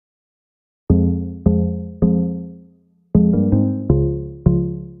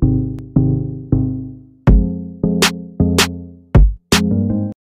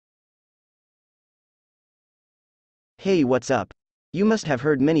Hey, what's up? You must have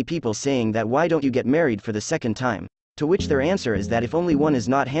heard many people saying that why don't you get married for the second time? To which their answer is that if only one is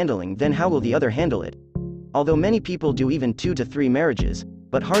not handling, then how will the other handle it? Although many people do even 2 to 3 marriages,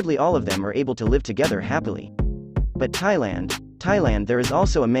 but hardly all of them are able to live together happily. But Thailand, there is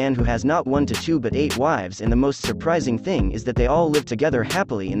also a man who has not 1 to 2 but 8 wives, and the most surprising thing is that they all live together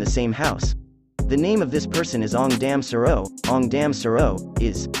happily in the same house. The name of this person is Ong Dam Saro. Ong Dam Saro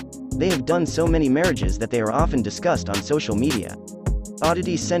is. They have done so many marriages that they are often discussed on social media.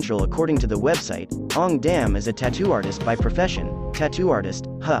 Oddity Central. According to the website, Ong Dam is a tattoo artist by profession. Tattoo artist,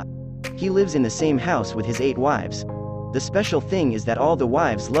 huh. He lives in the same house with his 8 wives. The special thing is that all the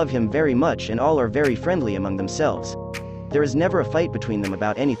wives love him very much and all are very friendly among themselves. There is never a fight between them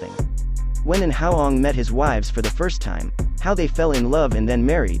about anything. When and how Ong met his wives for the first time, how they fell in love and then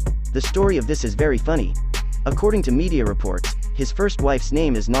married, the story of this is very funny. According to media reports, his first wife's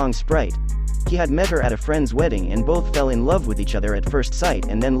name is Nong Sprite. He had met her at a friend's wedding and both fell in love with each other at first sight,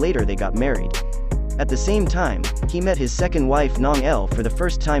 and then later they got married. At the same time, he met his second wife Nong L for the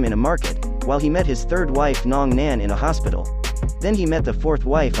first time in a market, while he met his third wife Nong Nan in a hospital. Then he met the fourth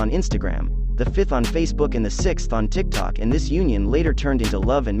wife on Instagram, the fifth on Facebook and the sixth on TikTok, and this union later turned into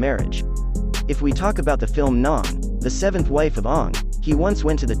love and marriage. If we talk about the film Nong, the seventh wife of Ong, he once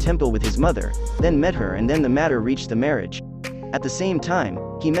went to the temple with his mother, then met her, and then the matter reached the marriage. At the same time,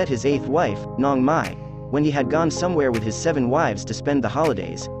 he met his 8th wife, Nong Mai, when he had gone somewhere with his 7 wives to spend the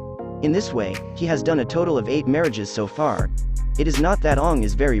holidays. In this way, he has done a total of 8 marriages so far. It is not that Ong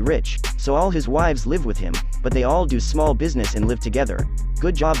is very rich, so all his wives live with him, but they all do small business and live together.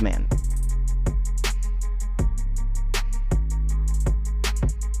 Good job, man.